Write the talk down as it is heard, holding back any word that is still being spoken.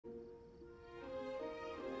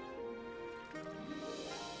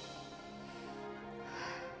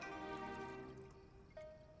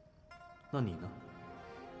那你呢？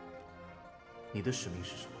你的使命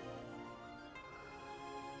是什么？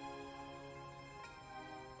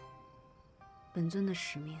本尊的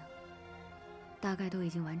使命，大概都已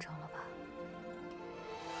经完成了吧。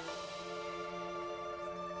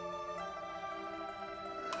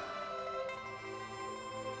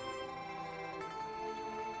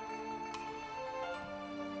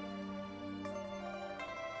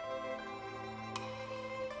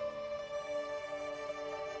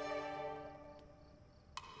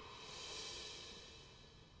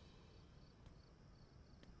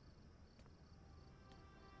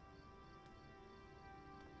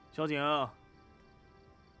 小景，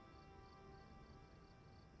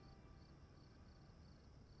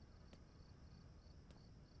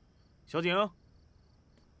小景，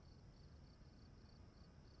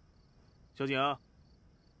小景，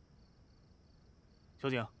小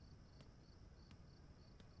景，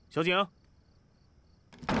小景，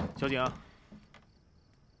小景，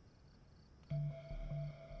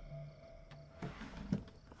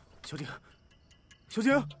小景，小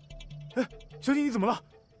景，哎，小景，你怎么了？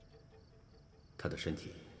 他的身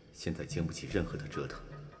体现在经不起任何的折腾，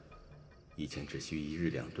以前只需1日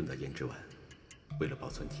2顿的胭脂丸，为了保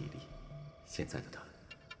存体力，现在的他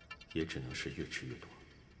也只能是越吃越多。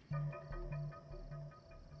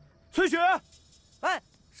翠雪，哎，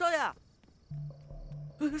少爷，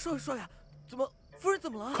少爷，怎么夫人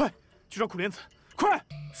怎么了？快去找苦莲子，快！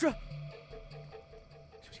是。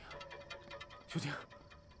小景，小景。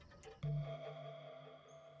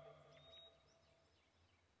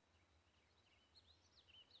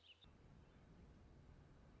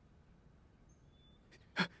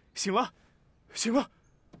 醒了，醒了，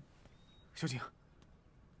小景。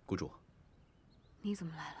谷主，你怎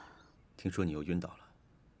么来了？听说你又晕倒了，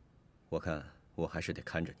我看我还是得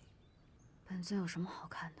看着你。本尊有什么好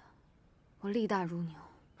看的？我力大如牛。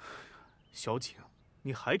小景，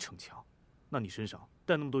你还逞强？那你身上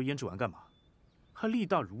带那么多胭脂丸干嘛？还力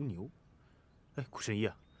大如牛？哎，苦神医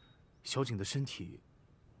啊，小景的身体……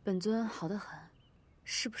本尊好得很，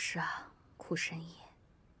是不是啊，苦神医？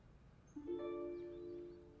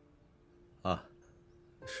 啊，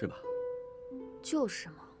是吧？就是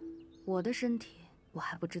嘛，我的身体我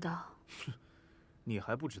还不知道。哼，你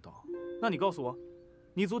还不知道？那你告诉我，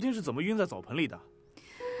你昨天是怎么晕在澡盆里的？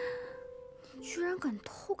你居然敢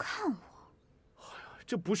偷看我！哎呀，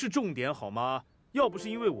这不是重点好吗？要不是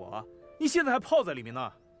因为我，你现在还泡在里面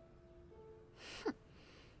呢。哼，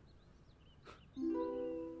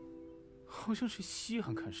好像是稀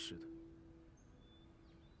罕看似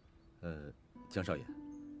的。江少爷。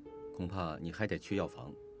 恐怕你还得去药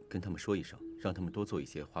房跟他们说一声，让他们多做一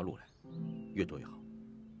些花露来，越多越好。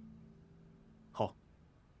好，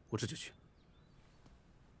我这就去。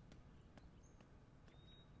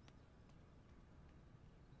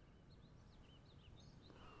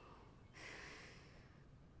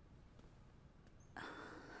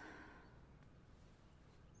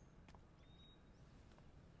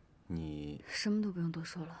你什么都不用多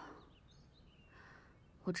说了，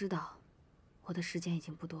我知道，我的时间已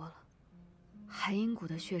经不多了。 海阴谷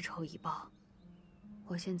的血仇已报，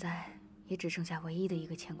我现在也只剩下唯一的一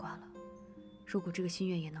个牵挂了。如果这个心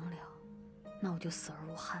愿也能了，那我就死而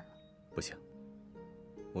无憾了。不行，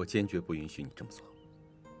我坚决不允许你这么做。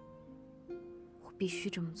我必须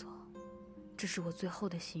这么做，这是我最后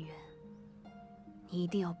的心愿。你一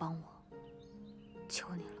定要帮我，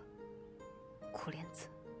求你了，苦莲子，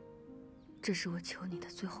这是我求你的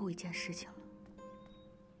最后一件事情了。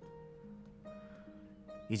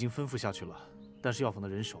已经吩咐下去了。 但是药房的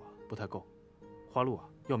人手啊不太够，花露啊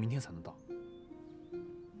要明天才能到。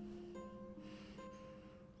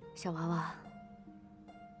小娃娃，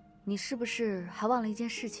你是不是还忘了一件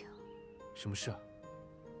事情？什么事啊？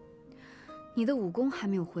你的武功还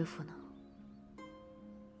没有恢复呢。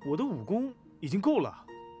我的武功已经够了。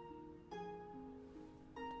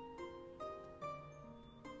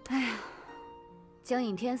哎呀，江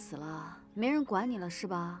隐天死了，没人管你了是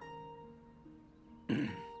吧？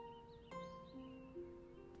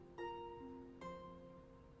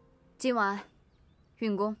今晚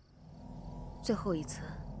运功，最后一次。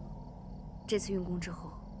这次运功之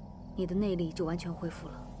后，你的内力就完全恢复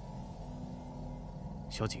了。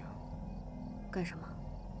小景，干什么？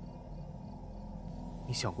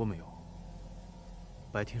你想过没有？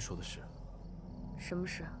白天说的事。什么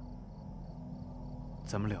事啊？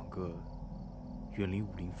咱们两个远离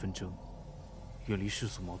武林纷争，远离世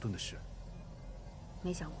俗矛盾的事。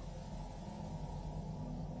没想过。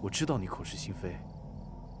我知道你口是心非。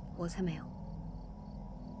我才没有。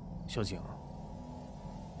小景，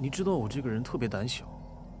你知道我这个人特别胆小，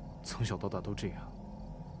从小到大都这样，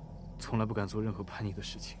从来不敢做任何叛逆的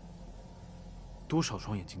事情。多少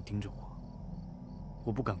双眼睛盯着我，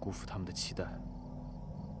我不敢辜负他们的期待。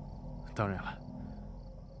当然了，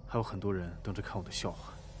还有很多人等着看我的笑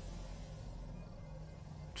话。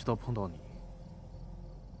直到碰到你，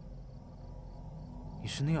你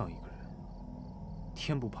是那样一个人，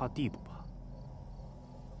天不怕地不怕。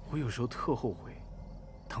我有时候特后悔，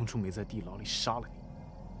当初没在地牢里杀了你。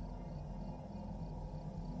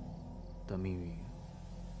但命运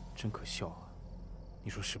真可笑啊，你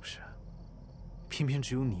说是不是？偏偏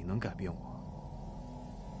只有你能改变我。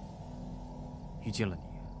遇见了你，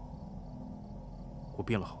我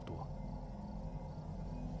变了好多。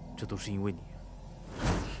这都是因为你。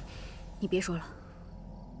你别说了，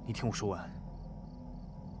你听我说完。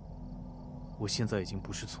我现在已经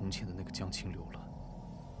不是从前的那个江清流了。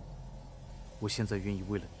我现在愿意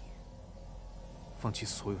为了你，放弃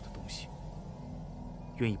所有的东西，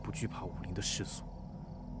愿意不惧怕武林的世俗。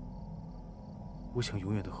我想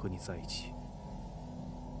永远的和你在一起，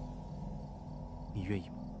你愿意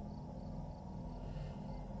吗？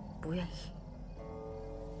不愿意。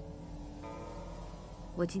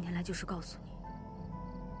我今天来就是告诉你，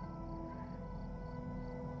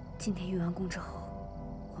今天运完功之后，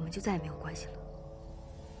我们就再也没有关系了。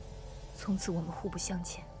从此我们互不相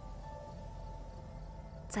欠，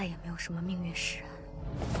再也没有什么命运使然。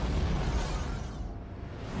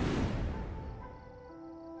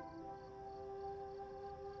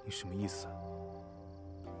你什么意思？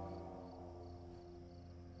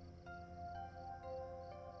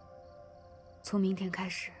从明天开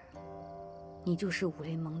始，你就是武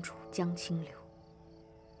林盟主江清流。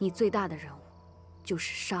你最大的任务就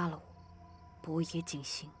是杀了我，薄野景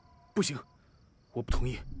行。不行，我不同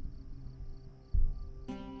意。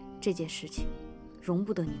这件事情容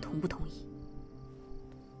不得你同不同意。